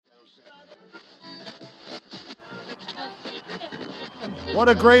What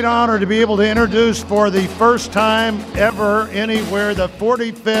a great honor to be able to introduce for the first time ever anywhere the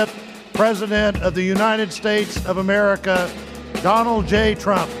 45th President of the United States of America, Donald J.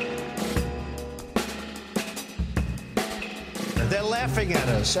 Trump. They're laughing at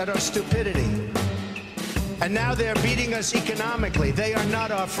us, at our stupidity. And now they're beating us economically. They are not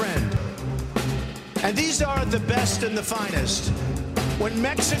our friend. And these are the best and the finest. When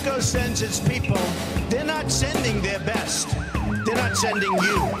Mexico sends its people, they're not sending their best. They're not sending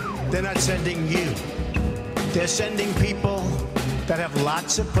you. They're not sending you. They're sending people that have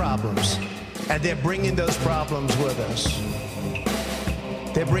lots of problems, and they're bringing those problems with us.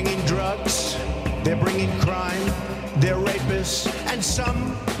 They're bringing drugs, they're bringing crime, they're rapists, and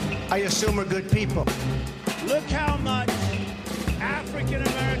some, I assume, are good people. Look how much African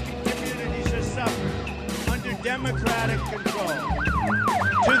American communities are suffering under Democratic control.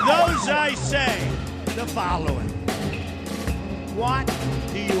 To those I say the following. What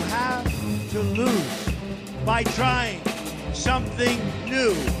do you have to lose by trying something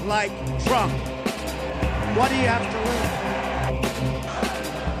new like Trump? What do you have to lose?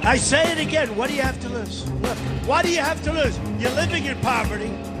 I say it again, what do you have to lose? Look, what do you have to lose? You're living in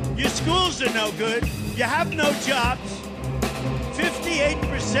poverty, your schools are no good, you have no jobs,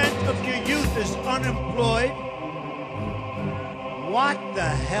 58% of your youth is unemployed. What the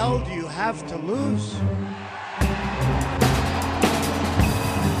hell do you have to lose?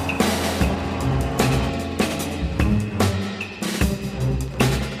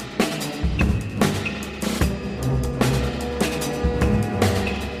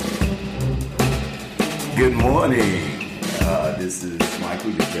 Good morning. This is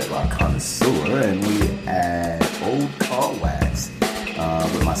Michael, your dreadlock connoisseur, and we at Old Car Wax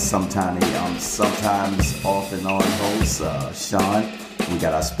with my sometimes off and on host, Sean. We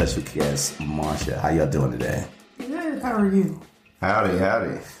got our special guest, Marsha. How y'all doing today? Good. How are you?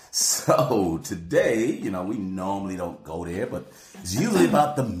 Howdy. So today, we normally don't go there, but it's usually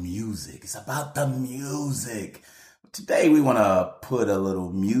about the music. It's about the music. Today we want to put a little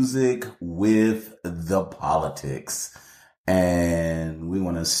music with the politics, and we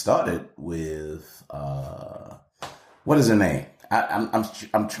want to start it with what is her name?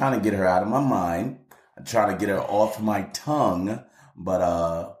 I'm trying to get her out of my mind. I'm trying to get her off my tongue, but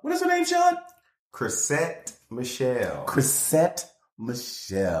what is her name, Sean? Chrisette Michele. Chrisette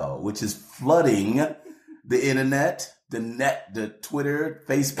Michele, which is flooding the internet, the Twitter,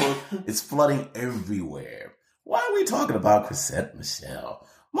 Facebook. It's flooding everywhere. Why are we talking about Chrisette Michele?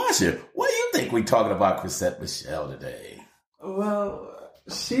 Marsha, what do you think we're talking about Chrisette Michele today? Well,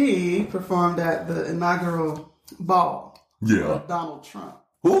 she performed at the inaugural ball of Donald Trump.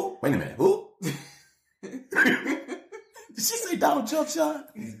 Who? Wait a minute. Who? Did she say Donald Trump, Sean?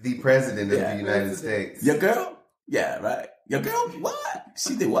 He's the president of the United States. Your girl? Yeah, right. Your girl? What?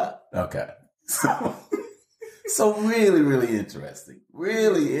 She did what? Okay. So really, really interesting.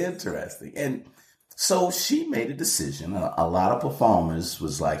 Really interesting. And so she made a decision. A lot of performers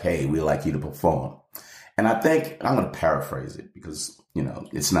was like, hey, we'd like you to perform. And I think, I'm going to paraphrase it because,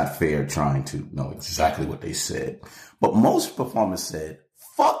 it's not fair trying to know exactly what they said. But most performers said,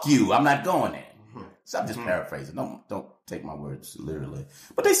 fuck you, I'm not going there. So I'm just paraphrasing. Don't take my words literally.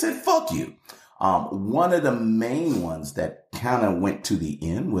 But they said, fuck you. One of the main ones that kind of went to the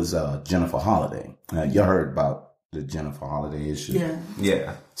end was Jennifer Holliday. You heard about the Jennifer Holliday issue?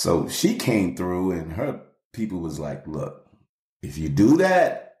 Yeah. So she came through and her people was like, look, if you do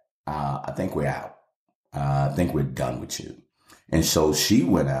that, I think we're out. I think we're done with you. And so she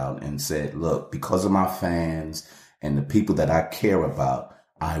went out and said, look, because of my fans and the people that I care about,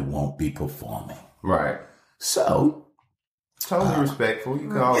 I won't be performing. Right. So. Totally respectful. You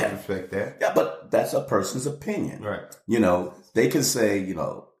can always respect that. Yeah, but that's a person's opinion. Right. They can say,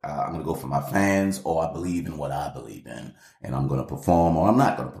 I'm going to go for my fans, or I believe in what I believe in, and I'm going to perform, or I'm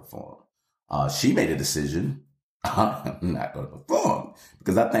not going to perform. She made a decision. I'm not going to perform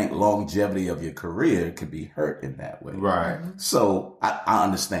because I think longevity of your career could be hurt in that way. Right. So I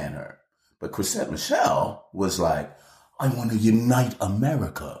understand her. But Chrisette Michele was like, I want to unite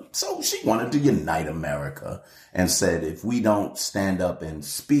America. So she wanted to unite America and said, if we don't stand up and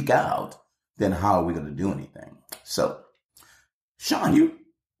speak out, then how are we going to do anything? So, Sean, you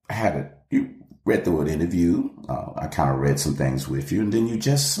read through an interview. I kind of read some things with you, and then you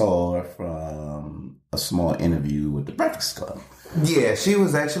just saw from a small interview with the Breakfast Club. Yeah, she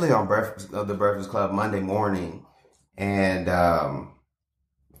was actually on the Breakfast Club Monday morning, and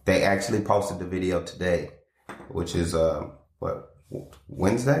they actually posted the video today, which is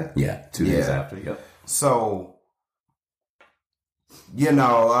Wednesday? Yeah, 2 days after. Yep. So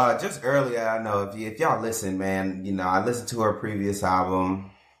Just earlier, I know if y'all listen, man, I listened to her previous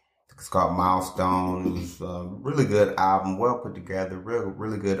album. It's called Milestone. It was a really good album, well put together,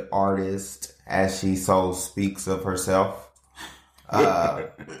 really good artist, as she so speaks of herself. Yeah.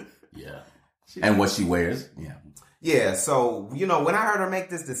 And what she wears. Yeah. Yeah. So, when I heard her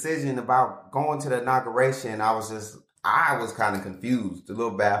make this decision about going to the inauguration, I was kind of confused, a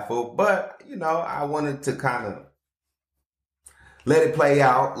little baffled, but, I wanted to kind of let it play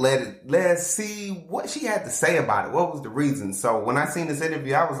out. Let's see what she had to say about it. What was the reason? So when I seen this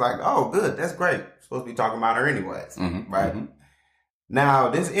interview, I was like, oh, good. That's great. Supposed to be talking about her anyways. Mm-hmm, right? Mm-hmm. Now,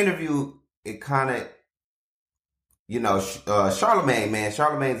 this interview, it kind of, Charlamagne, man.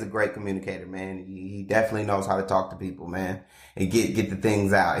 Charlamagne's a great communicator, man. He definitely knows how to talk to people, man, and get the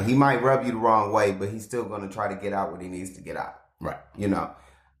things out. He might rub you the wrong way, but he's still going to try to get out what he needs to get out. Right.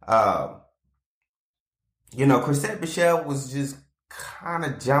 Chrisette Michele was just kind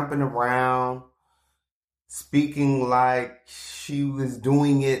of jumping around, speaking like she was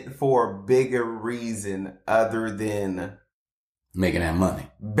doing it for a bigger reason other than making that money.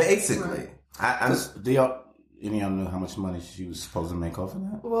 Basically. Do y'all, any of y'all know how much money she was supposed to make off of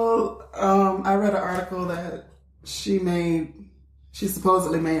that? Well, I read an article that she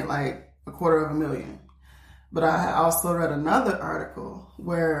supposedly made like $250,000. But I also read another article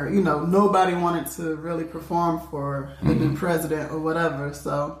where, nobody wanted to really perform for the new president or whatever.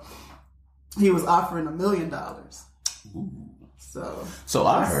 So he was offering $1 million. Ooh. So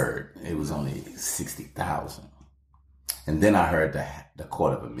I heard it was only 60,000. And then I heard the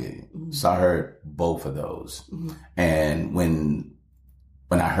 $250,000. Mm-hmm. So I heard both of those. Mm-hmm. And when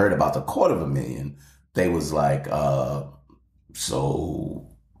I heard about the $250,000, they was like, so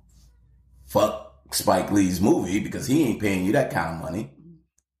fuck Spike Lee's movie, because he ain't paying you that kind of money.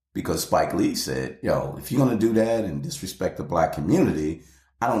 Because Spike Lee said, yo, if you're going to do that and disrespect the black community,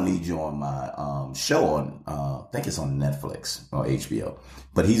 I don't need you on my show on, I think it's on Netflix or HBO.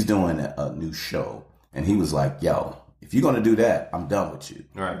 But he's doing a new show. And he was like, yo, if you're going to do that, I'm done with you.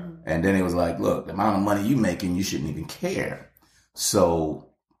 Right. And then he was like, look, the amount of money you making, you shouldn't even care. So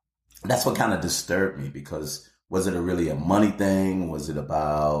that's what kind of disturbed me, because was it really a money thing? Was it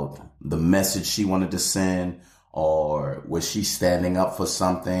about the message she wanted to send? Or was she standing up for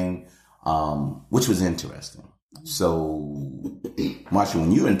something? Which was interesting. So, Marsha,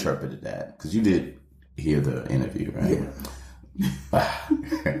 when you interpreted that, because you did hear the interview, right?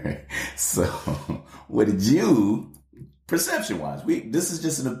 Yeah. So, what did you, perception-wise, this is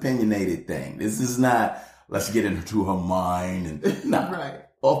just an opinionated thing. This is not, let's get into her mind. And nah, right.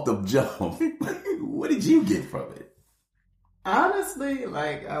 Off the jump. What did you get from it? Honestly,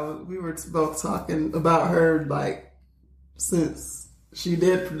 we were both talking about her, since she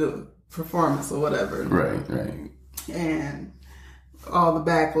did the performance or whatever. Right. And all the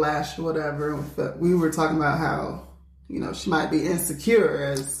backlash or whatever. We were talking about how, she might be insecure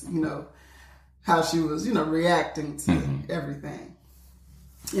as, how she was, reacting to everything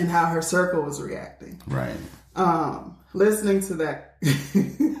and how her circle was reacting. Right. Listening to that,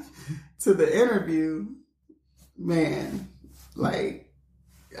 to the interview, man,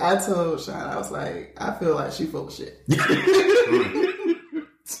 I told Sean, I was like, I feel like she full of shit.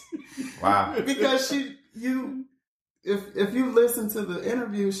 Wow. Because if you listen to the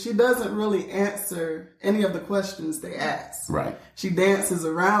interview, she doesn't really answer any of the questions they ask. Right. She dances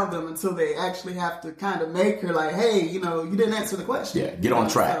around them until they actually have to kind of make her like, hey, you didn't answer the question. Yeah, get on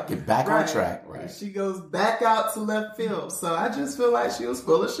track. Get back on track. Right. She goes back out to left field. So I just feel like she was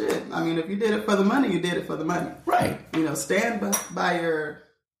full of shit. I mean, if you did it for the money, you did it for the money. Right. Stand by your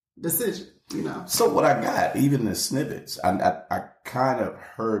decision. So what I got, even the snippets, I kind of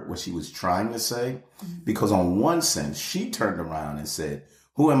heard what she was trying to say, because on one sense, she turned around and said,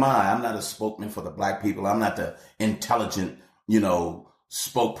 who am I? I'm not a spokesman for the black people. I'm not the intelligent,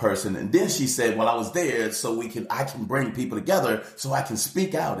 spokesperson. And then she said, well, I was there so I can bring people together so I can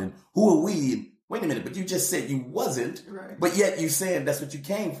speak out. And who are we? Wait a minute, but you just said you wasn't, right. But yet you said that's what you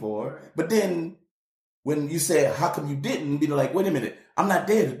came for. Right. But then when you said, how come you didn't? Be like, wait a minute, I'm not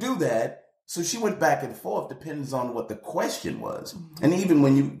there to do that. So she went back and forth, depends on what the question was. Mm-hmm. And even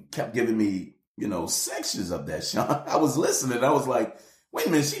when you kept giving me, sections of that, Sean, I was listening. I was like, wait a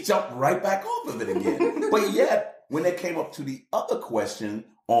minute, she jumped right back off of it again. But yet, when they came up to the other question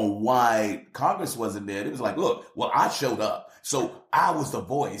on why Congress wasn't there, it was like, look, well, I showed up. So I was the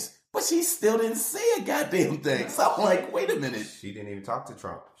voice. But she still didn't say a goddamn thing. So I'm like, wait a minute. She didn't even talk to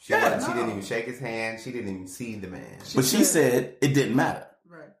Trump. She didn't even shake his hand. She didn't even see the man. But she said it didn't matter.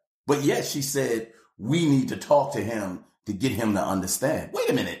 Right. But yet she said, we need to talk to him to get him to understand. Wait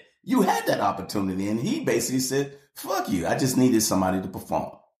a minute. You had that opportunity. And he basically said, fuck you. I just needed somebody to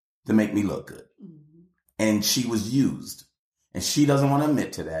perform, to make me look good. Mm-hmm. And she was used. And she doesn't want to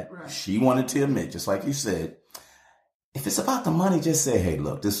admit to that. Right. She wanted to admit, just like you said, if it's about the money, just say, hey,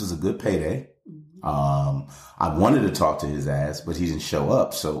 look, this was a good payday. Mm-hmm. I wanted to talk to his ass, but he didn't show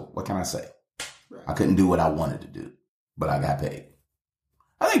up. So what can I say? Right. I couldn't do what I wanted to do, but I got paid.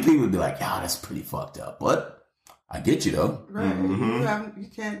 I think people would be like, yeah, that's pretty fucked up. But I get you, though. Right. Mm-hmm. You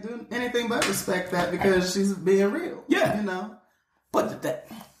can't do anything but respect that because she's being real. Yeah. You know? But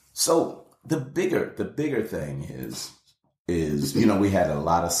so the bigger thing is, you know, we had a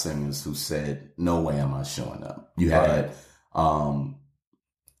lot of singers who said, no way am I showing up. You had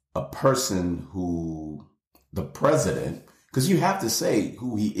a person who, the president, because you have to say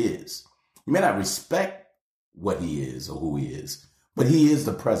who he is. You may not respect what he is or who he is, but he is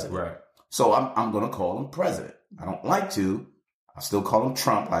the president. Right. So I'm going to call him president. I don't like to. I still call him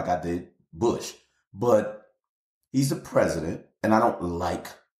Trump like I did Bush. But he's the president, and I don't like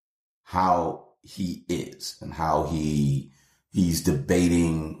how he is and how he's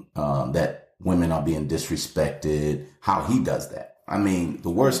debating that women are being disrespected, how he does that. I mean, the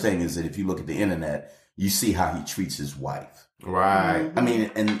worst thing is that if you look at the internet, you see how he treats his wife. Right. I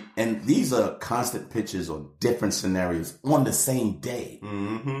mean, and these are constant pictures or different scenarios on the same day.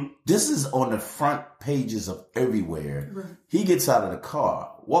 Mm-hmm. This is on the front pages of everywhere. Right. He gets out of the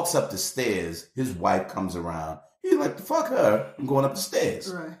car, walks up the stairs. His wife comes around. He's like, fuck her. I'm going up the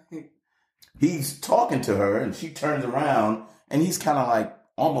stairs. Right. He's talking to her and she turns around and he's kind of like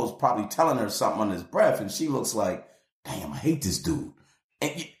almost probably telling her something on his breath. And she looks like, damn, I hate this dude.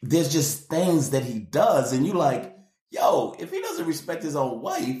 And there's just things that he does. And you like, yo, if he doesn't respect his own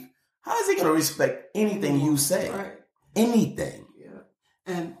wife, how is he going to respect anything you say? Right. Anything. Yeah.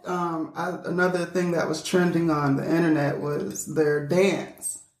 And another thing that was trending on the internet was their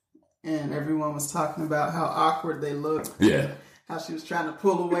dance. And everyone was talking about how awkward they looked. Yeah. How she was trying to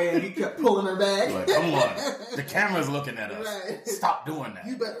pull away and he kept pulling her back. Like, come on. The camera's looking at us. Right. Stop doing that.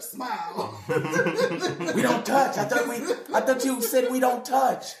 You better smile. We don't touch. I thought you said we don't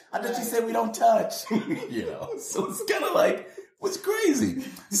touch. I thought you said we don't touch. You know, so it's kind of like, what's crazy?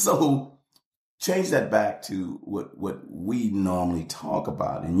 So change that back to what we normally talk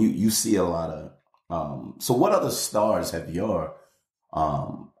about. And you see a lot of, so what other stars have you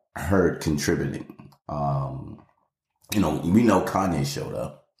heard contributing? You know, we know Kanye showed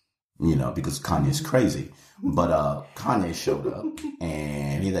up, you know, because Kanye's crazy. But Kanye showed up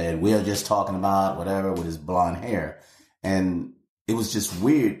and he said, we're just talking about whatever with his blonde hair. And it was just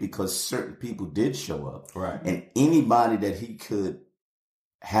weird because certain people did show up. Right. And anybody that he could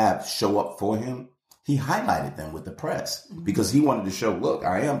have show up for him, he highlighted them with the press because he wanted to show, look,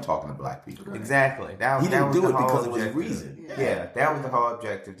 I am talking to black people. Right. Exactly. He didn't do it because it was a reason. Yeah, that was the whole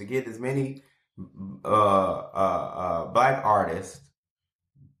objective, to get as many black artists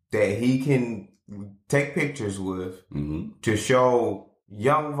that he can take pictures with to show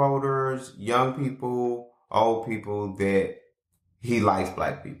young voters, young people, old people that he likes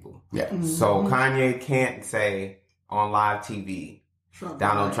black people. Yeah. Mm-hmm. So Kanye can't say on live TV,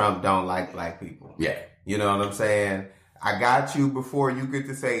 Donald Trump don't like black people. Yeah. You know what I'm saying? I got you before you get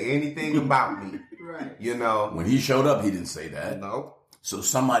to say anything about me. Right. You know? When he showed up, he didn't say that. Nope. So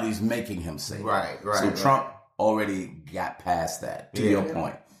somebody's making him say right, that. Right. So Trump already got past that, to your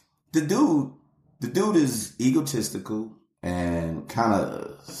point. The dude is egotistical and kind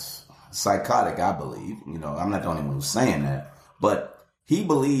of psychotic, I believe. You know, I'm not the only one who's saying that. But he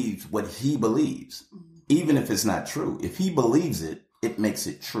believes what he believes, even if it's not true. If he believes it, it makes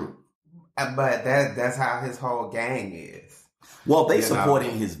it true. But that's how his whole gang is. Well, they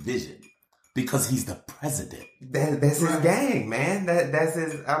supporting his vision because he's the president. That's his gang, man. That's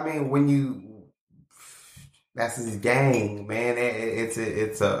his. I mean, that's his gang, man.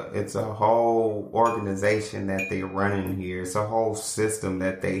 It's a whole organization that they're running here. It's a whole system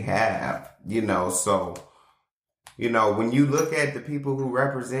that they have. You know, so you know when you look at the people who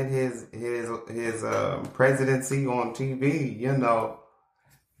represent his presidency on TV, you know.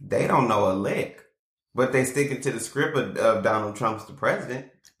 They don't know a lick, but they sticking to the script of Donald Trump's the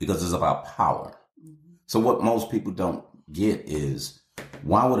president. Because it's about power. So what most people don't get is,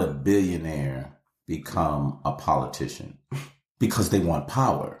 why would a billionaire become a politician? Because they want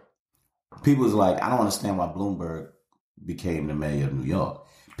power. People's like, I don't understand why Bloomberg became the mayor of New York.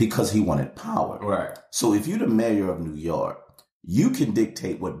 Because he wanted power. Right. So if you're the mayor of New York, you can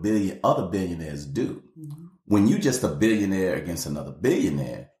dictate what other billionaires do. Mm-hmm. When you're just a billionaire against another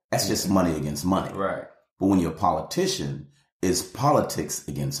billionaire, that's just money against money. Right. But when you're a politician, it's politics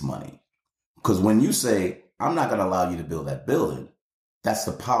against money. Because when you say, I'm not going to allow you to build that building, That's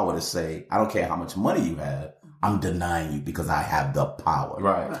the power to say, I don't care how much money you have, I'm denying you because I have the power.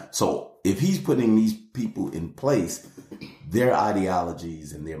 Right. So if he's putting these people in place, their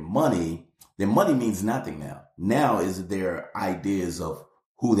ideologies and their money means nothing now. Now is their ideas of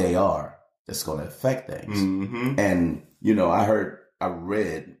who they are that's going to affect things. Mm-hmm. And, I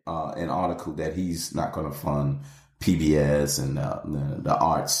read an article that he's not going to fund PBS and the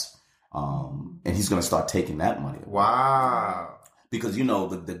arts. And he's going to start taking that money away. Wow. Because,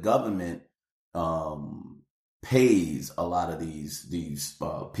 the government pays a lot of these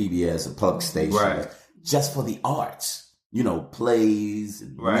PBS and public stations just for the arts, plays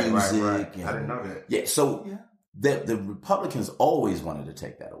and music. Right. And, I didn't know that. Yeah. So the Republicans always wanted to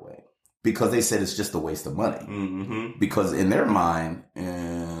take that away because they said it's just a waste of money. Mm-hmm. Because in their mind,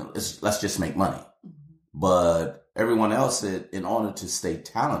 let's just make money. But everyone else said, in order to stay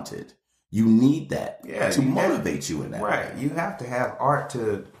talented, you need that to motivate you in that. Right. You have to have art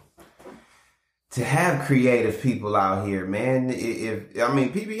to have creative people out here, man.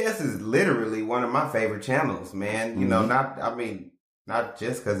 PBS is literally one of my favorite channels, man. Not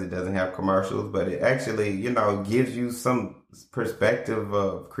just because it doesn't have commercials, but it actually, gives you some perspective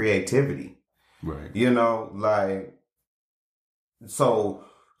of creativity. Right. So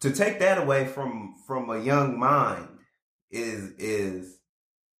to take that away from a young mind is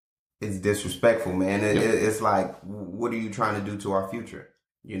disrespectful, man. It's like, what are you trying to do to our future?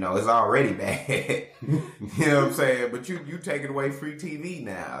 It's already bad. You know what I'm saying? But you taking away free TV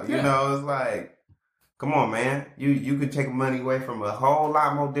now. It's like, come on, man. You could take money away from a whole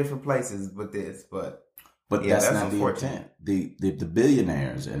lot more different places with this, but that's not the intent. The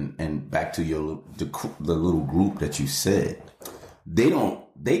billionaires and back to the little group that you said,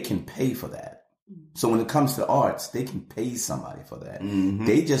 they can pay for that. So when it comes to arts, they can pay somebody for that. Mm-hmm.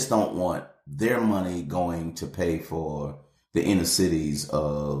 They just don't want their money going to pay for the inner cities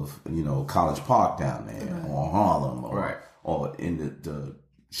of, College Park down there or Harlem or in the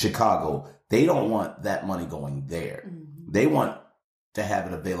Chicago. They don't want that money going there. Mm-hmm. They want to have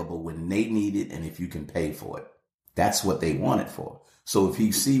it available when they need it and if you can pay for it. That's what they want it for. So if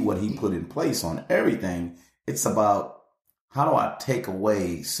you see what he put in place on everything, it's about, how do I take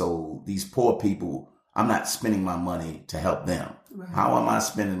away so these poor people, I'm not spending my money to help them. Right. How am I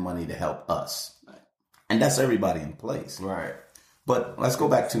spending money to help us? Right. And that's everybody in place. Right. But let's go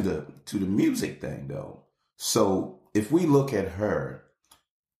back to the music thing though. So if we look at her,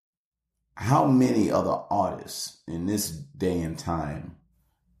 how many other artists in this day and time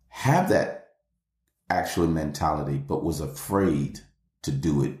have that actual mentality but was afraid to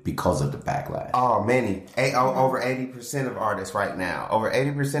do it because of the backlash? Oh, many. Over 80% of artists right now, over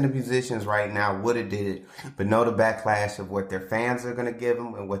 80% of musicians right now would have did it, but know the backlash of what their fans are going to give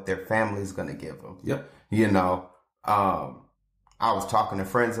them and what their family's going to give them. Yep. I was talking to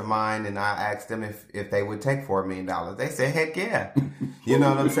friends of mine and I asked them if they would take $4 million. They said, heck yeah. You know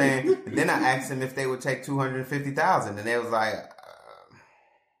what I'm saying? Then I asked them if they would take $250,000 and they was like,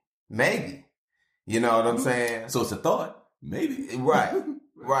 maybe. You know what I'm saying? So it's a thought. Maybe. Right.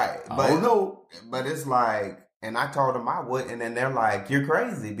 But, I don't know. But it's like, and I told them I would, and then they're like, you're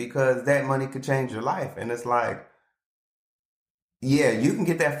crazy because that money could change your life. And it's like, yeah, you can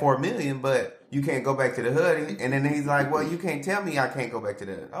get that $4 million, but you can't go back to the hood. And then he's like, well, you can't tell me I can't go back to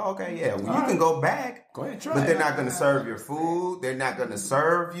the hood. Oh, okay, yeah. Well, you can go back. Go ahead, try. But they're not going to serve your food. They're not going to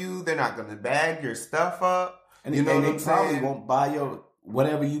serve you. They're not going to bag your stuff up. And they probably won't buy your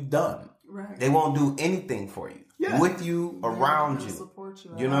whatever you've done. Right. They won't do anything for you. Yeah. With you, around you.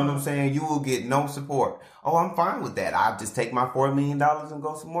 You know what I'm saying? You will get no support. Oh, I'm fine with that. I'll just take my $4 million and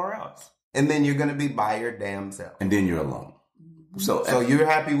go somewhere else. And then you're going to be by your damn self. And then you're alone. So you're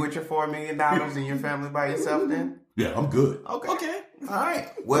happy with your $4 million and your family by yourself then? Yeah, I'm good. Okay. All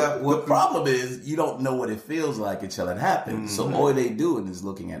right. Well, the problem is you don't know what it feels like until it happens. Mm-hmm. So all they doing is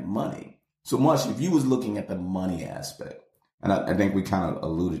looking at money. So Marsh, if you was looking at the money aspect, and I think we kind of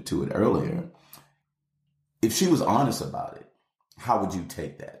alluded to it earlier, if she was honest about it, how would you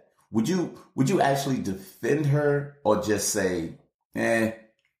take that? Would you actually defend her or just say,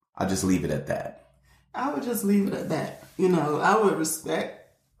 I'll just leave it at that? I would just leave it at that. I would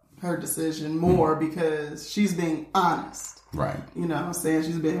respect her decision more because she's being honest. Right. You know what I'm saying?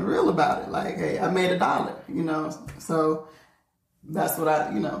 She's being real about it. Like, hey, I made $1, So that's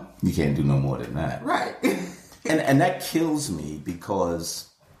what You can't do no more than that. Right. and that kills me because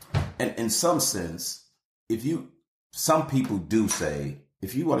in some sense, some people do say,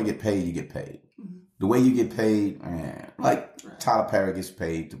 if you want to get paid, you get paid. Mm-hmm. The way you get paid, Tyler Perry gets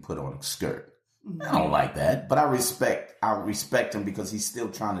paid to put on a skirt. Mm-hmm. I don't like that, but I respect him because he's still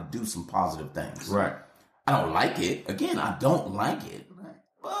trying to do some positive things. Right. I don't like it. Again, I don't like it.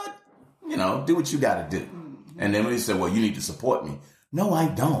 do what you got to do. And then when he said, well, you need to support me. No, I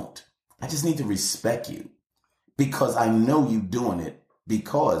don't. I just need to respect you because I know you doing it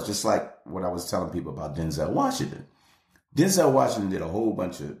because just like what I was telling people about Denzel Washington. Denzel Washington did a whole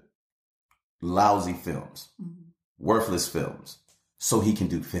bunch of lousy films, worthless films, so he can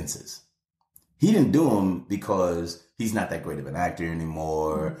do Fences. He didn't do them because he's not that great of an actor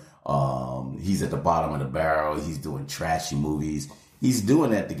anymore. He's at the bottom of the barrel. He's doing trashy movies. He's doing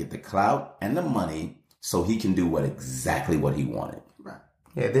that to get the clout and the money so he can do exactly what he wanted. Right.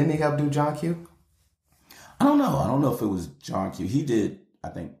 Yeah, didn't he help do John Q? I don't know. I don't know if it was John Q. He did, I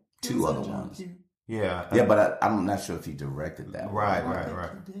think, two other ones. Q. Yeah. Yeah, but I'm not sure if he directed that one.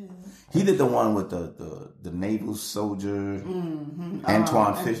 Right. He did the one with the naval soldier,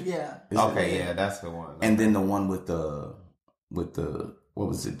 Antoine Fisher. Yeah. Yeah, that's the one. And then the one with the what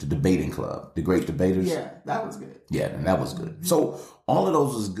was it? The debating club, the Great Debaters. Yeah, that was good. Yeah, and that was good. So all of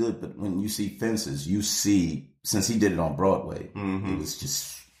those was good, but when you see Fences, you see since he did it on Broadway, it was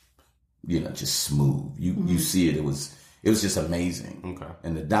just just smooth. You see it. It was just amazing. Okay.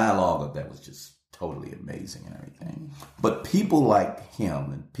 And the dialogue of that was just totally amazing and everything. But people like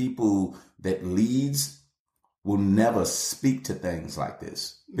him and people that leads will never speak to things like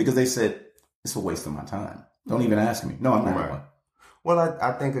this because they said it's a waste of my time. Don't even ask me. No, I'm not one. Well,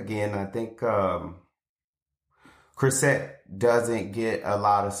 I think Chrisette doesn't get a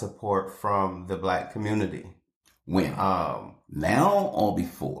lot of support from the Black community. When? Now or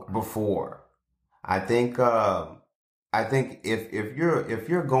before? Before. I think if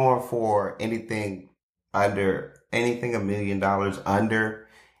you're going for anything $1 million under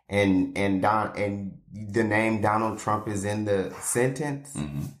and the name Donald Trump is in the sentence,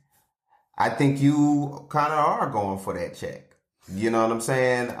 I think you kind of are going for that check. You know what I'm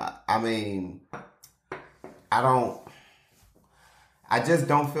saying? I mean, I just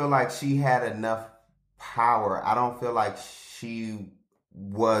don't feel like she had enough power. I don't feel like she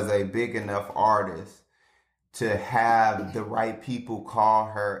was a big enough artist to have the right people call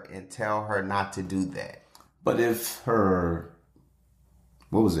her and tell her not to do that. But if her,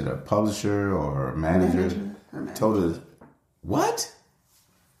 what was it, a publisher or a manager told her, what?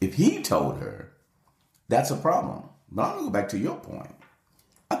 If he told her, that's a problem. But I'm going to go back to your point.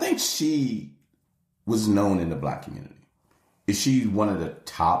 I think she was known in the Black community. Is she one of the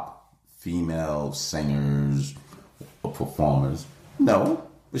top female singers or performers? No,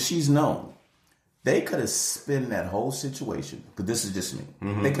 but she's known. They could have spun that whole situation, because this is just me.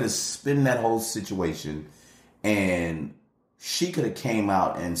 They could have spun that whole situation, and she could have came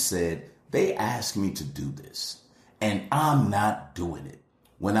out and said, they asked me to do this, and I'm not doing it.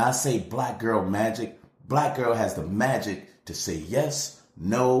 When I say Black girl magic, Black girl has the magic to say yes,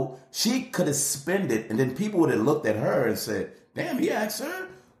 no. She could have spun it, and then people would have looked at her and said, damn, he asked her.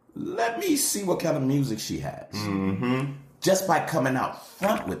 Let me see what kind of music she has. Just by coming out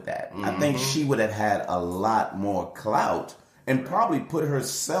front with that, I think she would have had a lot more clout and probably put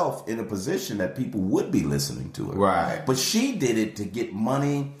herself in a position that people would be listening to her. Right. But she did it to get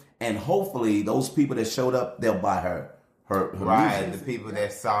money, and hopefully those people that showed up, they'll buy her right, music. the people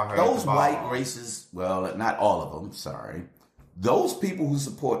that saw her. Those white racists, well, not all of them, sorry. Those people who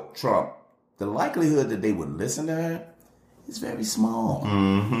support Trump, the likelihood that they would listen to her is very small.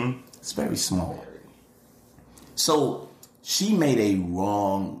 It's very small. So she made a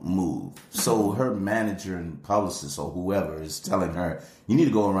wrong move. So her manager and publicist or whoever is telling her, you need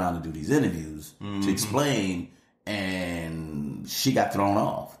to go around and do these interviews to explain, and she got thrown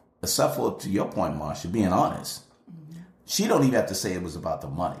off. Except for, to your point, Marsha, being honest. She don't even have to say it was about the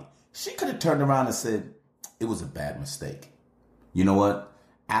money. She could have turned around and said, it was a bad mistake. You know what?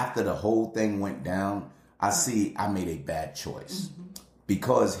 After the whole thing went down, I made a bad choice.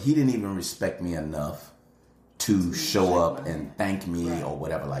 Because he didn't even respect me enough to show up and thank me or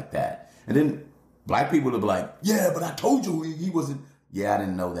whatever like that. And then Black people would be like, yeah, but I told you he wasn't. Yeah, I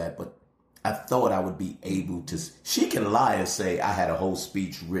didn't know that, but I thought I would be able to. She can lie and say I had a whole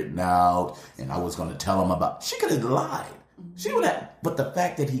speech written out and I was going to tell him about. She could have lied. She would have, but the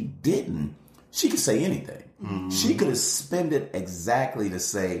fact that he didn't, she could say anything. She could have spent it exactly to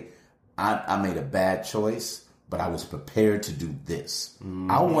say, I made a bad choice, but I was prepared to do this.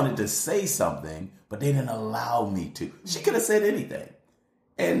 I wanted to say something, but they didn't allow me to. She could have said anything.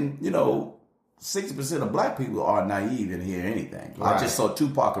 And, 60% of Black people are naive and hear anything. Right. I just saw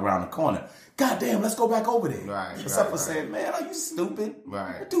Tupac around the corner. God damn, let's go back over there. Right. Except for saying, man, are you stupid?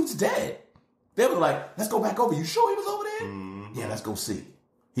 Right. That dude's dead. They were like, let's go back over. You sure he was over there? Yeah, let's go see.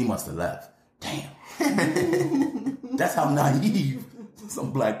 He must have left. Damn. That's how naive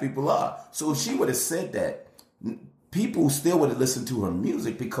some Black people are. So if she would have said that, people still would have listened to her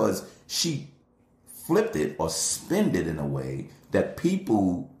music because she flipped it or spinned it in a way that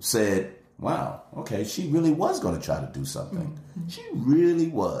people said, wow, okay, she really was going to try to do something. She really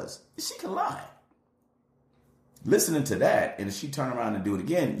was. She can lie. Listening to that, and if she turn around and do it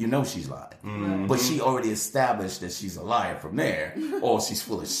again, you know she's lying. But she already established that she's a liar from there, or she's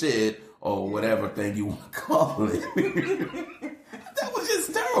full of shit, or whatever thing you want to call it. That was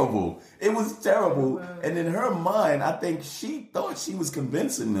just terrible. It was terrible. And in her mind, I think she thought she was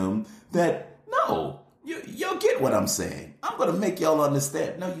convincing them that, no, you'll get what I'm saying. I'm going to make y'all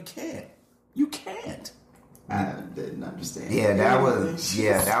understand. No, you can't. You can't. I didn't understand. Yeah, that was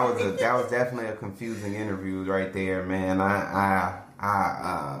definitely a confusing interview right there, man. I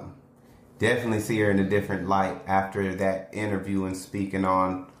definitely see her in a different light after that interview and speaking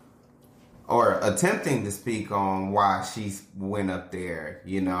on, or attempting to speak on, why she went up there,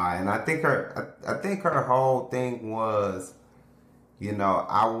 you know. And I think her whole thing was, you know,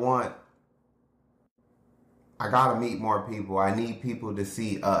 I gotta meet more people. I need people to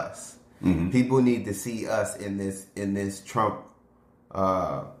see us. Mm-hmm. People need to see us in this Trump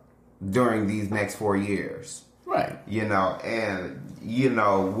during these next 4 years. Right. You know, and, you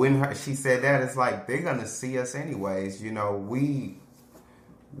know, when she said that, it's like, they're going to see us anyways. You know, we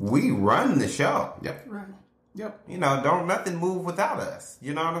run the show. Yep. Right. Yep. You know, don't nothing move without us.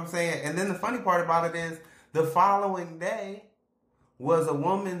 You know what I'm saying? And then the funny part about it is the following day was a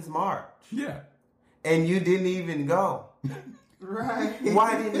woman's march. Yeah. And you didn't even go. Right.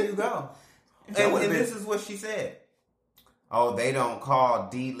 Why didn't you go? And this is what she said. Oh, they don't call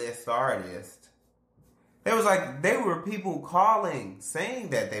D-list artists. There were people calling, saying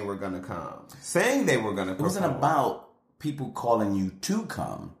that they were going to come, saying they were going to perform. It wasn't about people calling you to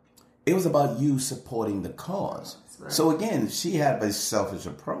come. It was about you supporting the cause. Right. So again, she had a selfish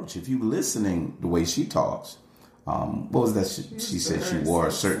approach. If you listening the way she talks, what was that? She said she wore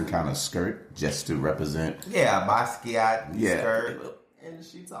a certain kind of skirt just to represent. Yeah, a Basquiat skirt. And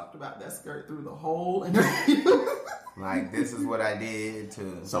she talked about that skirt through the whole interview. Like, this is what I did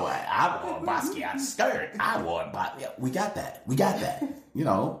to. So I wore a Basquiat skirt. I wore a Basquiat. We got that. You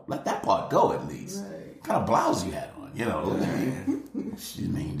know, let that part go at least. Right. What kind of blouse you had on? You know. I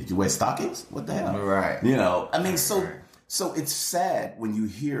mean, did you wear stockings? What the hell? Right. You know. I mean, so it's sad when you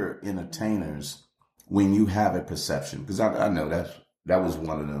hear entertainers. When you have a perception, because I know that was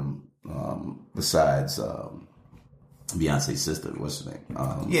one of them. Besides Beyonce's sister, what's her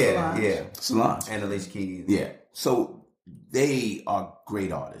name? Solange and Alicia Keys. Yeah, so they are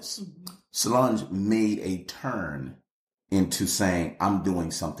great artists. Mm-hmm. Solange made a turn into saying, "I'm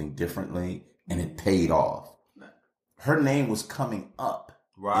doing something differently," and it paid off. Her name was coming up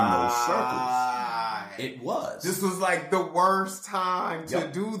in those circles. It was. This was like the worst time to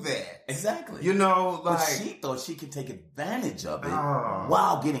do that. Exactly. You know, like. But she thought she could take advantage of it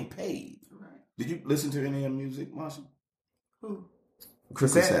while getting paid. Right. Did you listen to any of her music, Marsha? Who?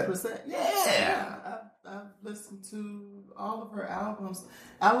 Chrisette. Yeah. I've listened to all of her albums.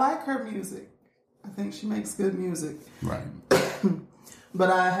 I like her music. I think she makes good music. Right. But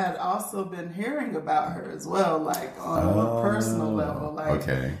I had also been hearing about her as well, like on a personal level. Like,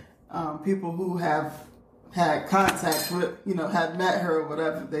 people who have had contact with, you know, had met her or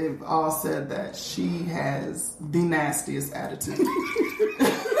whatever, they've all said that she has the nastiest attitude.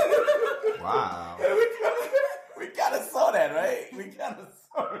 Wow. We kind of saw that, right? We kind of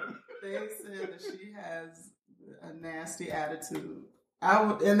saw it. They said that she has a nasty attitude.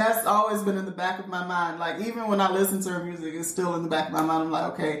 And that's always been in the back of my mind. Like, even when I listen to her music, it's still in the back of my mind. I'm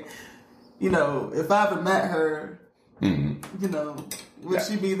like, okay, you know, if I ever met her, you know, would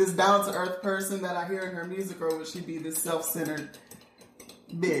she be this down-to-earth person that I hear in her music, or would she be this self-centered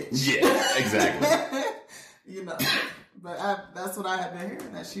bitch? Yeah, exactly. You know, but that's what I have been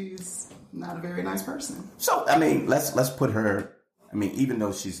hearing, that she's not a very nice person. So, I mean, let's put her, I mean, even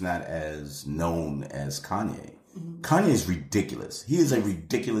though she's not as known as Kanye, Kanye is ridiculous. He is a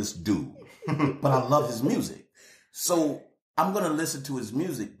ridiculous dude, but I love his music. So I'm going to listen to his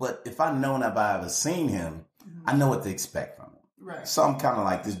music, but if I know if I ever seen him, I know what to expect from him. Right. So I'm kind of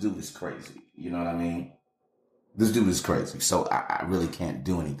like, this dude is crazy. You know what I mean? This dude is crazy. So I really can't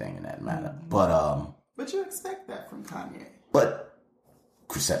do anything in that matter. But you expect that from Kanye. But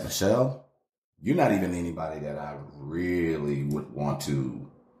Chrisette Michele, you're not even anybody that I really would want to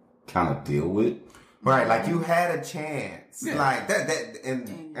kind of deal with. Right, like you had a chance, like that,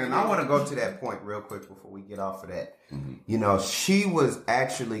 and I want to go to that point real quick before we get off of that. Mm-hmm. You know, she was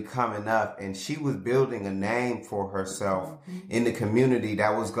actually coming up, and she was building a name for herself in the community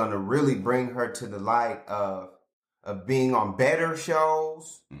that was going to really bring her to the light of of being on better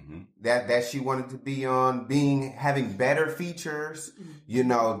shows that she wanted to be on, having better features,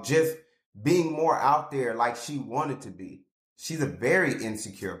 just being more out there like she wanted to be. She's a very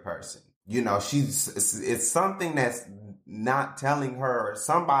insecure person. It's something that's not telling her,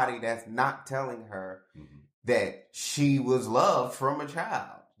 somebody that's not telling her that she was loved from a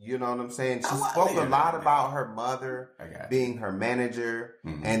child. You know what I'm saying? She spoke a lot about her mother being her manager,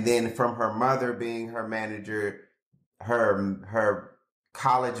 and then from her mother being her manager, her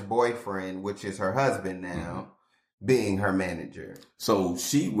college boyfriend, which is her husband now, being her manager. So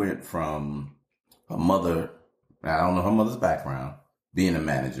she went from her mother, I don't know her mother's background, being a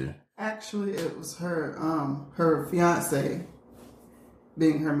manager. Actually, it was her fiance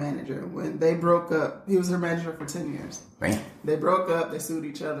being her manager. When they broke up, he was her manager for 10 years. Bam. They broke up, they sued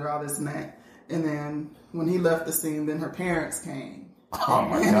each other, all this and that. And then when he left the scene, then her parents came. Oh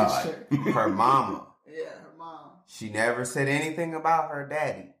my God. Her mama. Yeah, her mom. She never said anything about her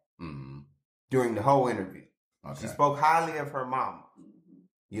daddy during the whole interview. Okay. She spoke highly of her mama.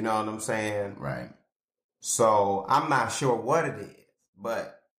 You know what I'm saying? Right. So I'm not sure what it is,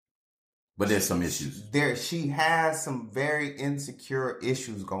 but there's some issues. She has some very insecure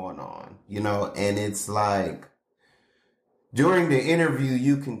issues going on, and it's like during the interview,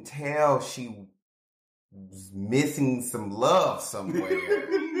 you can tell she was missing some love somewhere.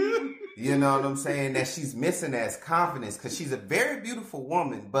 You know what I'm saying? That she's missing as confidence, because she's a very beautiful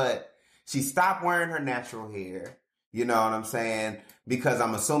woman, but she stopped wearing her natural hair. You know what I'm saying? Because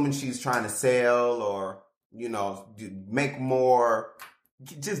I'm assuming she's trying to sell or, make more,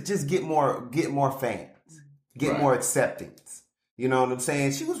 just get more fans, get more acceptance. You know what I'm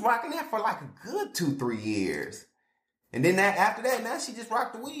saying? She was rocking that for like a good 2-3 years. And then after that, now she just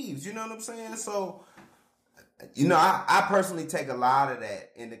rocked the weaves. You know what I'm saying? So, I personally take a lot of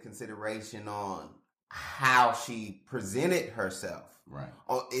that into consideration on how she presented herself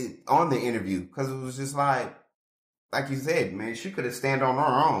on the interview. Because it was just like you said, man, she could have stand on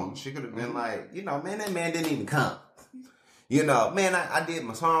her own. She could have been like, man, that man didn't even come. Man, I did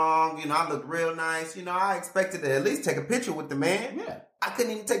my song. I looked real nice. I expected to at least take a picture with the man. Yeah. I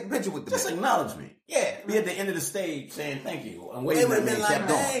couldn't even take a picture with the man. Just acknowledge me. Yeah. Be at the end of the stage saying thank you. And It would have been like,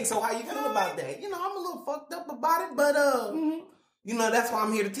 dang, so how you feel about that? I'm a little fucked up about it, but, that's why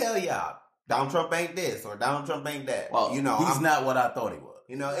I'm here to tell y'all. Donald Trump ain't this or Donald Trump ain't that. Well, he's not what I thought he was.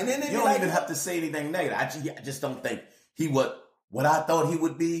 And then you don't even have to say anything negative. I just don't think he what I thought he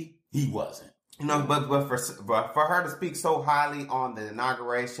would be, he wasn't. But for her to speak so highly on the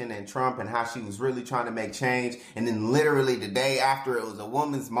inauguration and Trump and how she was really trying to make change, and then literally the day after it was a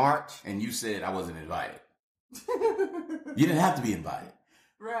women's march, and you said I wasn't invited. You didn't have to be invited.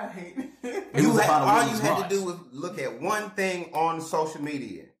 Right. All you had to do was look at one thing on social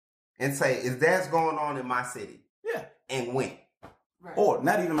media and say, "Is that going on in my city?" Yeah, and win. Right. Or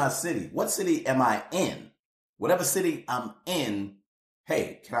not even my city. What city am I in? Whatever city I'm in.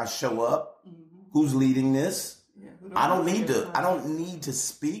 Hey, can I show up? Who's leading this? Yeah, I don't need to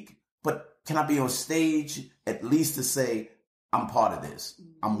speak, but can I be on stage at least to say, I'm part of this.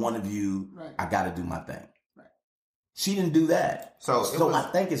 I'm one of you. Right. I got to do my thing. Right. She didn't do that. So I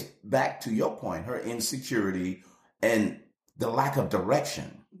think it's back to your point, her insecurity and the lack of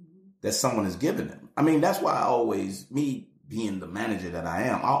direction that someone has given them. I mean, that's why me being the manager that I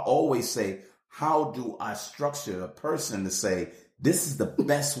am, I'll always say, how do I structure a person to say, this is the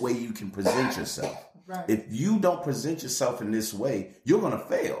best way you can present yourself. Right. If you don't present yourself in this way, you're going to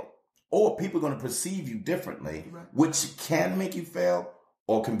fail. Or people are going to perceive you differently, which can make you fail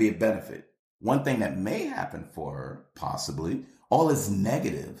or can be a benefit. One thing that may happen for her, possibly, all this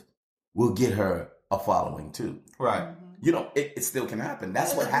negative will get her a following too. Right. It still can happen.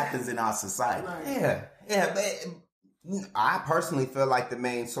 That's what happens in our society. Right. Yeah. But I personally feel like the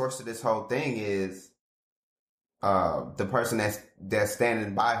main source of this whole thing is the person that's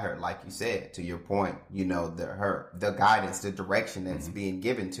standing by her, like you said, to your point, the guidance, the direction that's being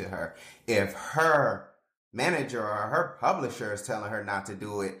given to her. If her manager or her publisher is telling her not to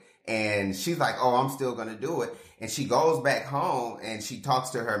do it, and she's like, oh, I'm still going to do it. And she goes back home and she talks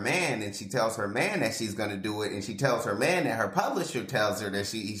to her man and she tells her man that she's going to do it. And she tells her man that her publisher tells her that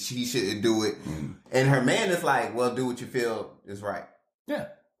she shouldn't do it. And her man is like, well, do what you feel is right. Yeah.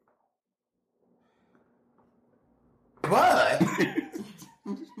 But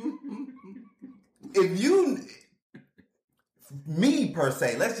me per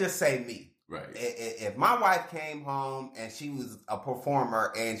se, let's just say me. Right. If my wife came home and she was a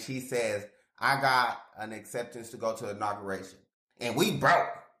performer and she says, I got an acceptance to go to inauguration and we broke,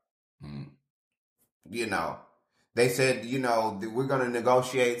 they said, we're going to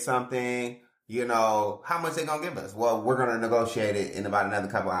negotiate something, You know, how much they gonna give us? Well, we're gonna negotiate it in about another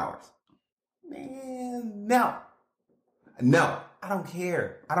couple hours. Man, no, I don't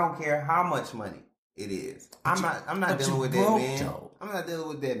care. I don't care how much money it is. I'm not dealing with that, man. Though. I'm not dealing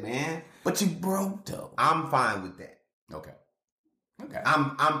with that, man. But you broke though. I'm fine with that. Okay.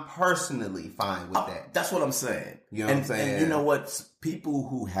 I'm personally fine with that. That's what I'm saying. You know what I'm saying? And you know what? People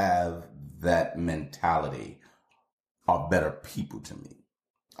who have that mentality are better people to me.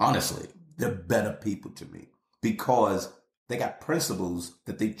 Honestly, they're better people to me because they got principles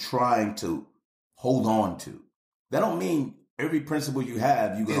that they're trying to hold on to. That don't mean every principle you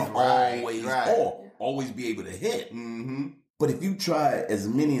have, you're going to always be able to hit. Mm-hmm. But if you try as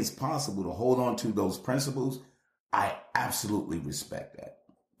many as possible to hold on to those principles, I absolutely respect that.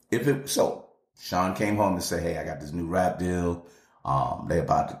 So Sean came home and said, hey, I got this new rap deal. They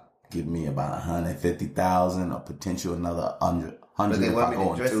about to give me about 150,000 or potential another 100. But they want me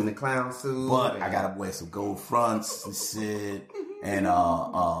to dress in the clown suit. But I got to wear some gold fronts and shit and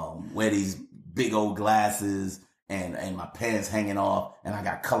wear these big old glasses and my pants hanging off and I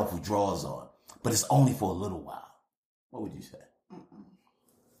got colorful drawers on. But it's only for a little while. What would you say?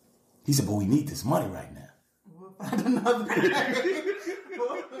 He said, but we need this money right now. We'll find another way.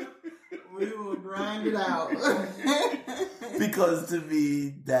 We will grind it out. Because to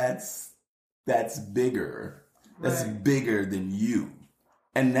me, that's bigger. That's bigger than you.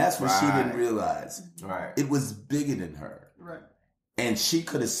 And that's what she didn't realize. Right. It was bigger than her. Right. And she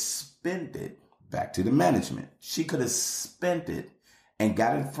could have spent it, back to the management. She could have spent it and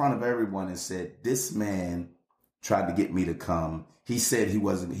got in front of everyone and said, this man tried to get me to come. He said he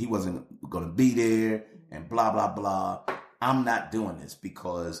wasn't going to be there and blah, blah, blah. I'm not doing this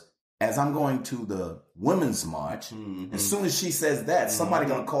because as I'm going to the women's march, as soon as she says that, somebody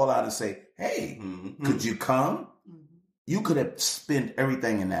going to call out and say, hey, could you come? You could have spent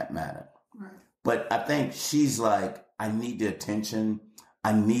everything in that manner. Right. But I think she's like, I need the attention.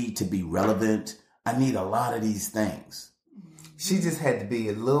 I need to be relevant. I need a lot of these things. She just had to be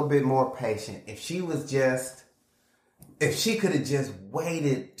a little bit more patient. If she could have just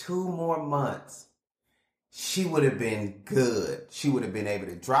waited 2 more months, she would have been good. She would have been able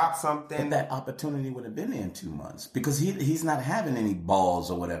to drop something. And that opportunity would have been there in 2 months because he's not having any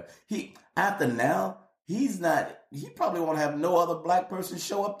balls or whatever. After now, he probably won't have no other black person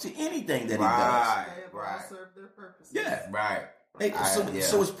show up to anything that he does. They have all served their purposes. Yeah. Right.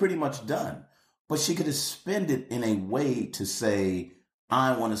 So it's pretty much done. But she could have spent it in a way to say,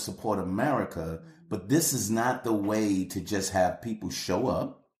 I want to support America, but this is not the way to just have people show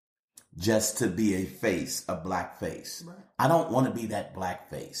up just to be a face, a black face. Right. I don't want to be that black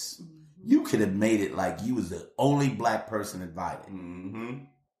face. You could have made it like you was the only black person invited.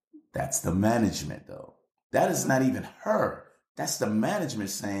 That's the management, though. That is not even her. That's the management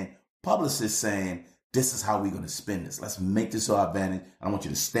saying, publicists saying, this is how we're going to spend this. Let's make this our advantage. I want you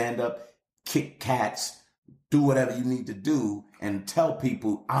to stand up, kick cats, do whatever you need to do, and tell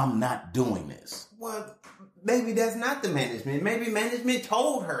people, I'm not doing this. Well, maybe that's not the management. Maybe management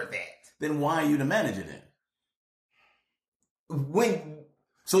told her that. Then why are you the manager then?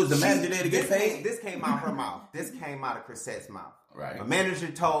 So is the manager there to get paid? This came out her mouth. This came out of Chrisette's mouth. Right. My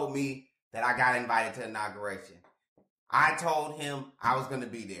manager told me that I got invited to the inauguration. I told him I was going to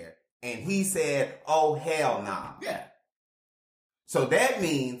be there. And he said, oh, hell nah. Yeah. So that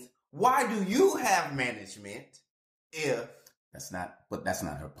means, why do you have management if... That's not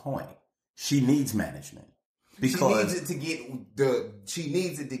her point. She needs management. Because she needs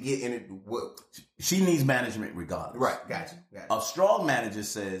it to get in it. She needs management regardless. Right, gotcha. A strong manager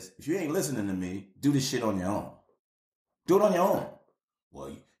says, if you ain't listening to me, do this shit on your own. Do it on your own.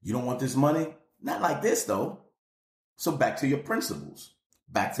 Well, you don't want this money? Not like this, though. So back to your principles.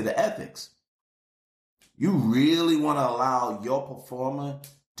 Back to the ethics. You really want to allow your performer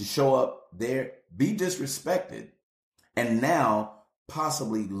to show up there, be disrespected, and now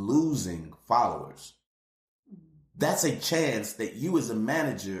possibly losing followers. That's a chance that you as a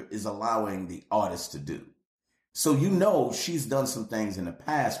manager is allowing the artist to do. So you know she's done some things in the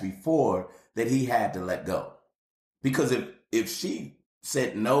past before that he had to let go. Because if she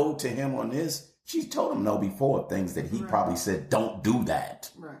said no to him on this, she told him no before, things that he probably said, don't do that.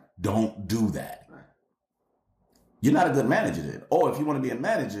 Right. Don't do that. Right. You're not a good manager then. Or if you want to be a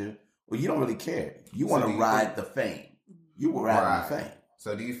manager, well, you don't really care. You want to ride the fame. You will ride the fame.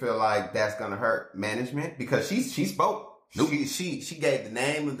 So do you feel like that's going to hurt management? Because she spoke. Nope. She gave the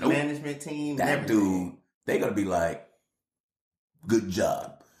name of the management team. That dude, they're going to be like, good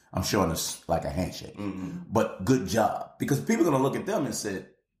job. I'm showing us like a handshake. But good job. Because people are going to look at them and say,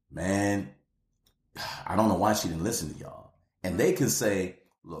 man, I don't know why she didn't listen to y'all. And they can say,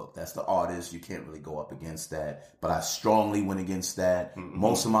 look, that's the artist. You can't really go up against that. But I strongly went against that.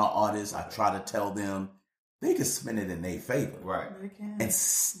 Most of my artists, I try to tell them they can spin it in their favor. Right. They can. And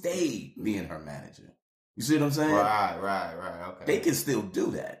stay being her manager. You see what I'm saying? Right. Okay. They can still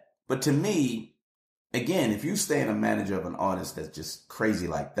do that. But to me, again, if you stay in a manager of an artist that's just crazy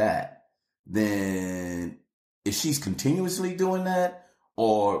like that, then if she's continuously doing that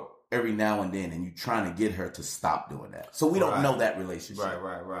or every now and then and you trying to get her to stop doing that. So we don't know that relationship.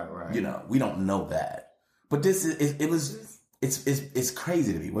 Right. You know, we don't know that. But this is, it's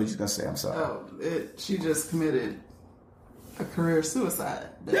crazy to me. What are you going to say? I'm sorry. She just committed a career suicide,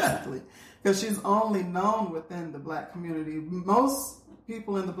 basically. Because she's only known within the black community. Most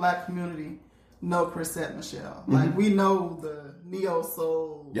people in the black community know Chrisette Michele. Like, we know the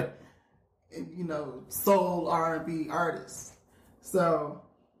neo-soul, you know, soul R&B artists. So,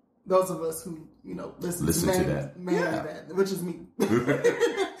 those of us who, you know, listen to that. That, which is me.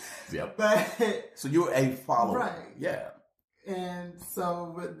 But, so you're a follower. Right. Yeah. And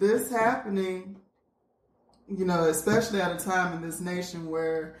so with this happening, you know, especially at a time in this nation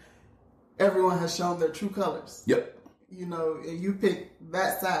where everyone has shown their true colors. Yep. You know, and you pick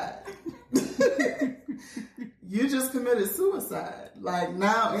that side. You just committed suicide. Like,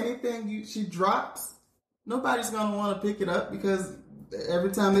 now anything she drops, nobody's going to want to pick it up because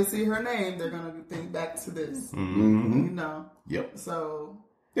every time they see her name, they're going to think back to this. Mm-hmm. You know? Yep. So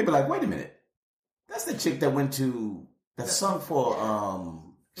they'd be like, wait a minute. That's the chick that went to, that sung for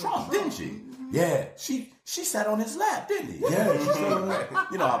Trump, didn't she? Mm-hmm. Yeah. She sat on his lap, didn't he? Yeah. She sat on his lap.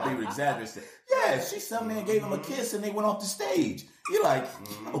 You know how people exaggerate. Yeah. She sat there and gave him a kiss and they went off the stage. You're like,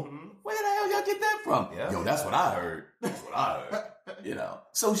 where the hell y'all get that from? Yeah. Yo, that's what I heard. That's what I heard. You know?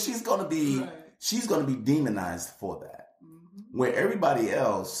 So she's going to be demonized for that. Mm-hmm. Where everybody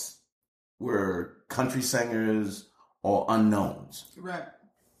else were country singers or unknowns. Right.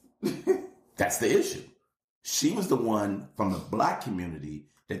 That's the issue. She was the one from the black community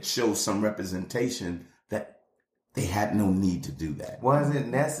that showed some representation that they had no need to do that. Wasn't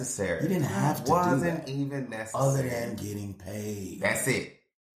necessary. You didn't have to do that. Wasn't even necessary. Other than getting paid. That's it.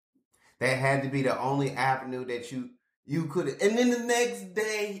 That had to be the only avenue that you could. And then the next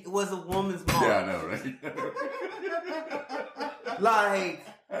day it was a woman's march. Yeah, I know, right? Like,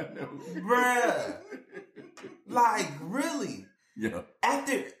 I know. bruh. Like, really? Yeah.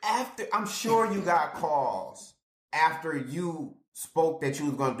 After, I'm sure you got calls after you spoke that you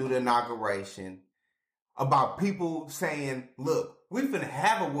was going to do the inauguration about people saying, look, we're finna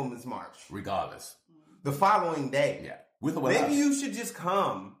have a women's march. Regardless. The following day. Yeah. Maybe you should just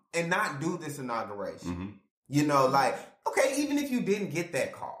come and not do this inauguration. Mm-hmm. You know, like, okay, even if you didn't get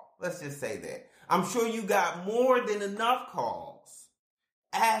that call, let's just say that. I'm sure you got more than enough calls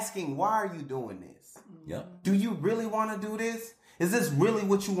asking, why are you doing this? Yep. Do you really want to do this? Is this really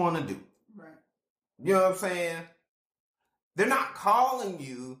what you want to do? Right. You know what I'm saying? They're not calling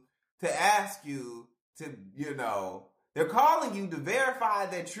you to ask you to, you know, they're calling you to verify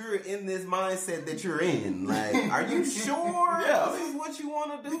that you're in this mindset that you're in. Like, are you sure this is what you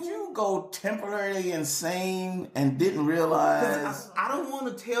want to do? Did you go temporarily insane and didn't realize? I don't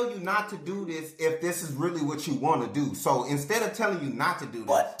want to tell you not to do this if this is really what you want to do. So instead of telling you not to do this.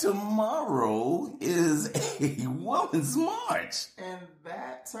 But tomorrow is a women's march. And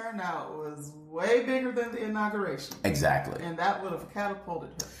that turnout was way bigger than the inauguration. Exactly. And that would have catapulted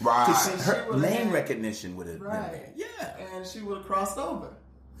her. Right. Her name recognition would have been there. Yeah. And she would have crossed over.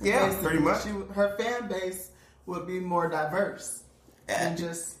 Yeah, basically, pretty much. Her fan base would be more diverse. And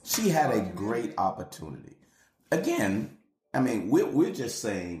just she had a great opportunity. Again, I mean, we're just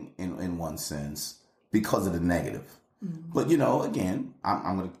saying in one sense because of the negative. Mm-hmm. But, you know, again,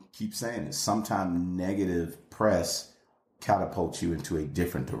 I'm going to keep saying this. Sometimes negative press catapults you into a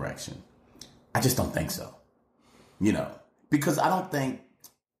different direction. I just don't think so. You know, because I don't think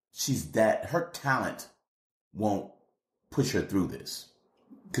her talent won't push her through this.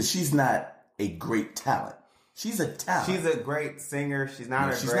 Because she's not a great talent. She's a talent. She's a great singer. She's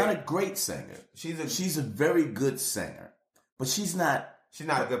not a great singer. She's a very good singer. But she's not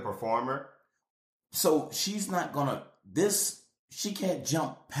a good performer. So she's not gonna she can't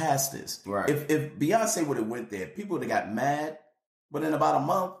jump past this. Right. If Beyonce would have went there, people would have got mad, but in about a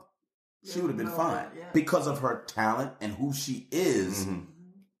month, she would have been fine. Yeah. Because of her talent and who she is,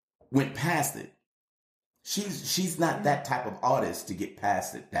 went past it. She's not that type of artist to get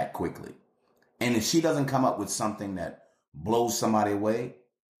past it that quickly. And if she doesn't come up with something that blows somebody away,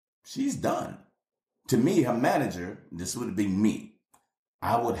 she's done. To me, her manager, this would be me,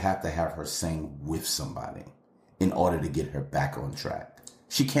 I would have to have her sing with somebody in order to get her back on track.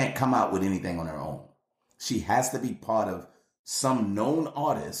 She can't come out with anything on her own. She has to be part of some known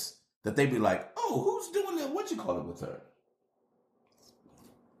artist that they'd be like, oh, who's doing that? What you call it with her?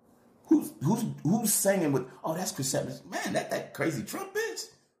 Who's singing with? Oh, that's Chris Evans. Man, that crazy Trump bitch.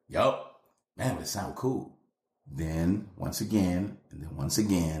 Yup. Man, but it sound cool. Then once again, and then once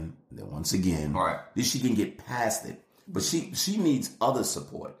again, and then once again. Right. Then she can get past it. But she needs other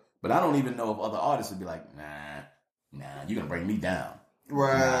support. But I don't even know if other artists would be like, nah, you're gonna bring me down.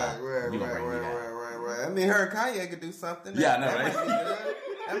 Right. I mean, her and Kanye could do something. Yeah, I know, right?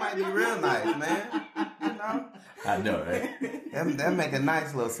 That might be real nice, man. You know? I know, right? That make a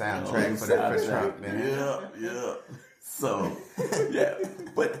nice little soundtrack for Trump, man. Yeah. So, yeah.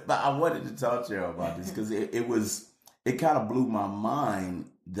 But I wanted to talk to you about this because it kind of blew my mind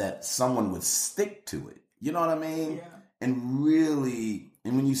that someone would stick to it. You know what I mean? Yeah. And really,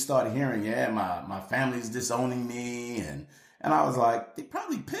 and when you start hearing, my family's disowning me, and I was like, they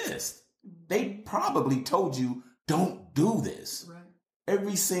probably pissed. They probably told you, don't do this. Right.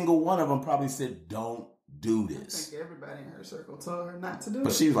 Every single one of them probably said, don't do this. I think everybody in her circle told her not to do it.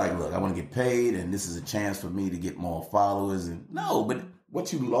 But she was like, look, I want to get paid, and this is a chance for me to get more followers. And no, but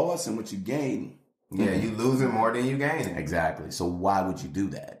what you lost and what you gained. Yeah, you losing more than you gaining. Exactly. So why would you do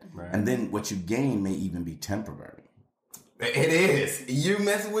that? Right. And then what you gain may even be temporary. It is. You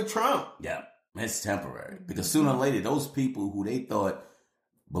messing with Trump. Yeah, it's temporary. Because sooner or later, those people who they thought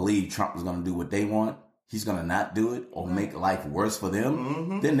believed Trump was going to do what they want, he's going to not do it or make life worse for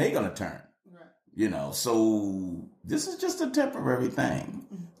them, then they're going to turn. Right. You know, so this is just a temporary thing,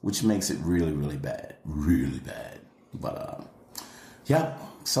 which makes it really, really bad. Really bad. But, yeah.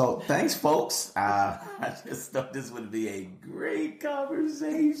 So thanks, folks. I just thought this would be a great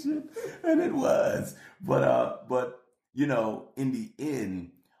conversation, and it was. But you know, in the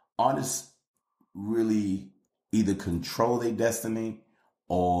end, artists really either control their destiny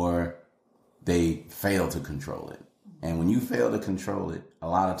or they fail to control it. And when you fail to control it, a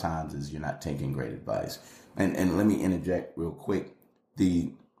lot of times is you're not taking great advice. And let me interject real quick.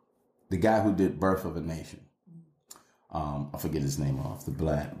 The guy who did Birth of a Nation, I forget his name off the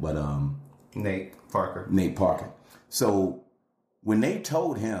bat, but Nate Parker. So when they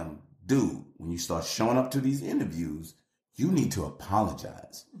told him, dude, when you start showing up to these interviews, you need to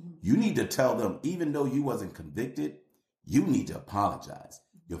apologize. You need to tell them, even though you wasn't convicted, you need to apologize.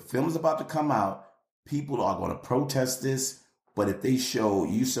 Your film is about to come out. People are going to protest this. But if you show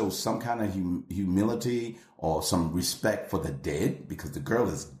some kind of humility or some respect for the dead, because the girl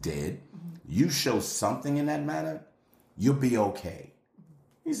is dead, you show something in that matter, you'll be okay.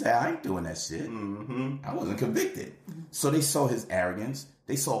 He said, I ain't doing that shit. I wasn't convicted. So they saw his arrogance.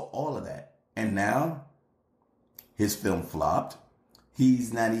 They saw all of that. And now his film flopped.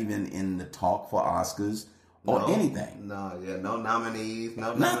 He's not even in the talk for Oscars or anything. No nominees,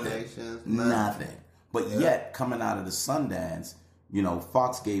 no Nothing. nominations. Nothing. But yet, coming out of the Sundance, you know,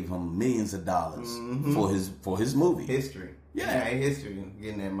 Fox gave him millions of dollars for his movie. History. Yeah. History.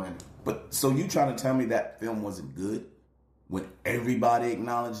 Getting that money. But so you trying to tell me that film wasn't good when everybody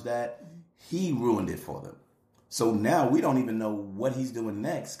acknowledged that? He ruined it for them. So now we don't even know what he's doing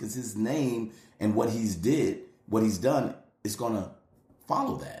next because his name and what he's done is going to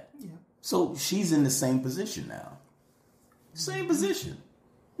follow that. Yeah. So she's in the same position now. Same position.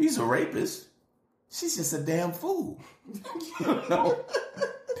 He's a rapist. She's just a damn fool. You know?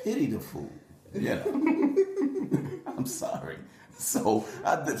 Pity the fool. You know? I'm sorry. So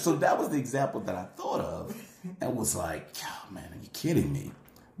that was the example that I thought of and was like, oh, man, are you kidding me?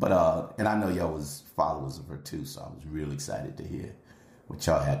 But and I know y'all was followers of her too, so I was really excited to hear what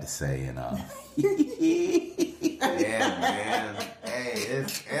y'all had to say. And yeah, man. Hey,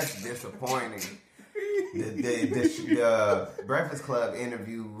 it's disappointing. The Breakfast Club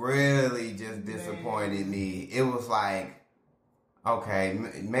interview really just disappointed me. It was like, okay,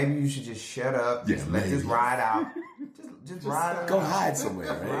 maybe you should just shut up. Just let this ride out. Just ride out. Go hide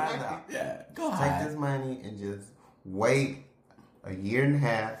somewhere. Right? Ride out. Yeah, go hide. Take this money and just wait a year and a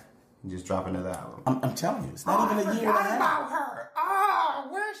half and just drop another album. I'm telling you, it's not even a year and a half. About her. Oh,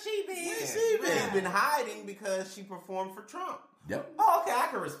 where's she been? She's been hiding because she performed for Trump. Yep. Oh, okay, I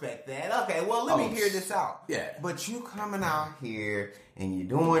can respect that. Okay, well, let me hear this out. Yeah. But you coming out here and you're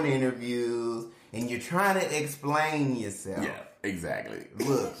doing interviews and you're trying to explain yourself. Yeah, exactly.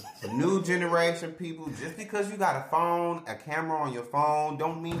 Look, new generation people, just because you got a phone, a camera on your phone,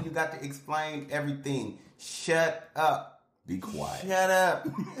 don't mean you got to explain everything. Shut up. Be quiet. Shut up.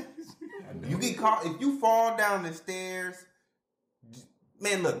 You get caught if you fall down the stairs.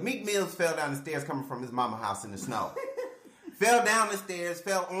 Man, look, Meek Mills fell down the stairs coming from his mama house in the snow. Fell down the stairs,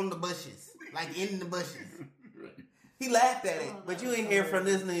 fell on the bushes, like in the bushes. He laughed at it, but you ain't hear from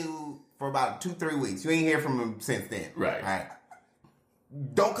this nigga for about 2-3 weeks. You ain't hear from him since then. Right.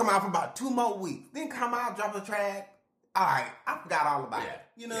 don't come out for about 2 more weeks. Then come out, drop a track. All right, I forgot all about it.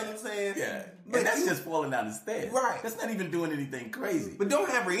 You know what I'm saying? Yeah. But And that's just falling down the stairs. Right. That's not even doing anything crazy. But don't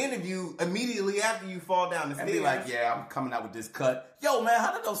have her interview immediately after you fall down the And stairs. be like, yeah, I'm coming out with this cut. Yo, man,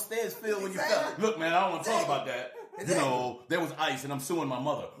 how did those stairs feel when you fell? Look, man, I don't want to talk about that. You know, there was ice and I'm suing my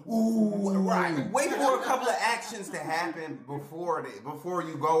mother. Ooh, right. Wait for a couple of actions to happen before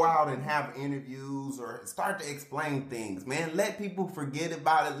you go out and have interviews or start to explain things, man. Let people forget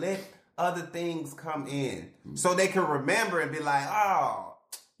about it. Let other things come in so they can remember and be like, oh,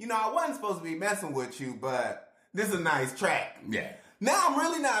 you know, I wasn't supposed to be messing with you, but this is a nice track. Yeah. Now I'm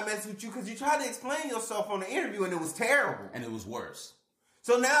really not messing with you because you tried to explain yourself on the interview and it was terrible. And it was worse.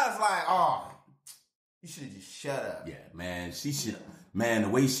 So now it's like, oh, you should have just shut up. Yeah, man, she should. Man, the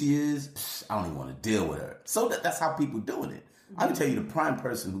way she is, I don't even want to deal with her. So that's how people doing it. I can tell you the prime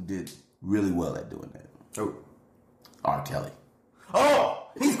person who did really well at doing that. Oh. R. Kelly. Oh,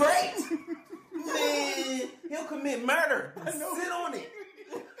 he's great. Man, he'll commit murder. Sit on it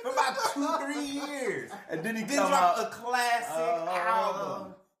for about 2-3 years. And then he Then come drop out, a classic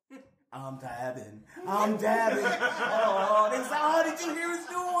album. I'm dabbing. Oh, they said, oh, did you hear his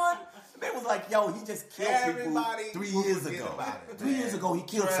new one? They was like, yo, he just killed Everybody people 3 will years forget ago. about it, 3 years man. ago, he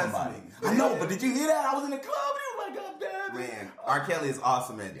killed Trust somebody. me. I know, but did you hear that? I was in the club and he was like, God damn it. Man, R. Kelly is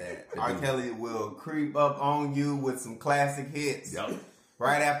awesome at that. R. Kelly will creep up on you with some classic hits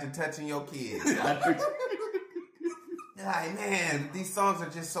right after touching your kids. Like, man, these songs are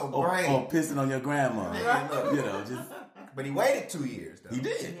just so great. Or pissing on your grandma. Man, look. You know, just... But he waited 2 years, though. He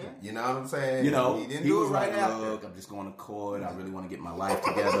did. You know what I'm saying? You know, he didn't do it was right like, after. look, I'm just going to court. I really want to get my life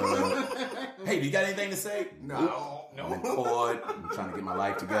together. Hey, do you got anything to say? No. I'm in court. I'm trying to get my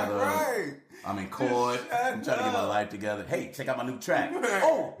life together. Right. I'm in court. I'm trying to get my life together. Hey, check out my new track.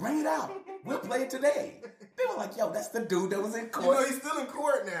 Oh, bring it out. We'll play it today. They were like, yo, that's the dude that was in court. You know, he's still in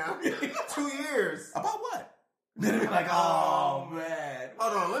court now. 2 years. About what? Then they're like, oh, man.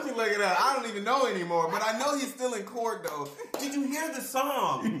 Hold on, let me look it up. I don't even know anymore, but I know he's still in court, though. Did you hear the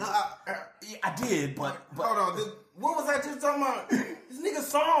song? Yeah, I did, but Hold on. What was I just talking about? This nigga's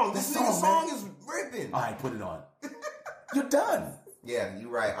song. This nigga's song is ripping. all right, put it on. You're done. Yeah, you're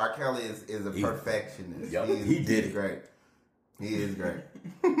right. R. Kelly is a perfectionist. Yep, he did it. Great. He is great.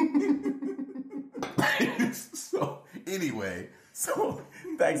 So anyway,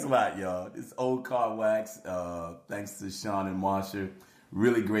 thanks a lot, y'all. This Old Car Wax. Thanks to Sean and Marsha.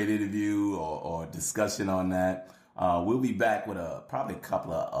 Really great interview or discussion on that. We'll be back with probably a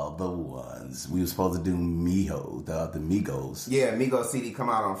couple of other ones. We were supposed to do Miho, the Migos. Yeah, Migos CD come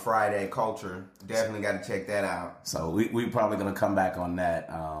out on Friday. Culture. Definitely got to check that out. So we probably gonna come back on that.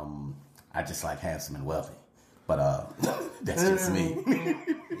 I just like handsome and wealthy, but that's just me.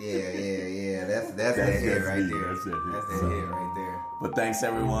 Yeah. That's that hit right there. That's it. That's that hit right there. But thanks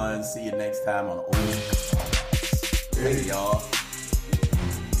everyone. See you next time on Old. Hey y'all.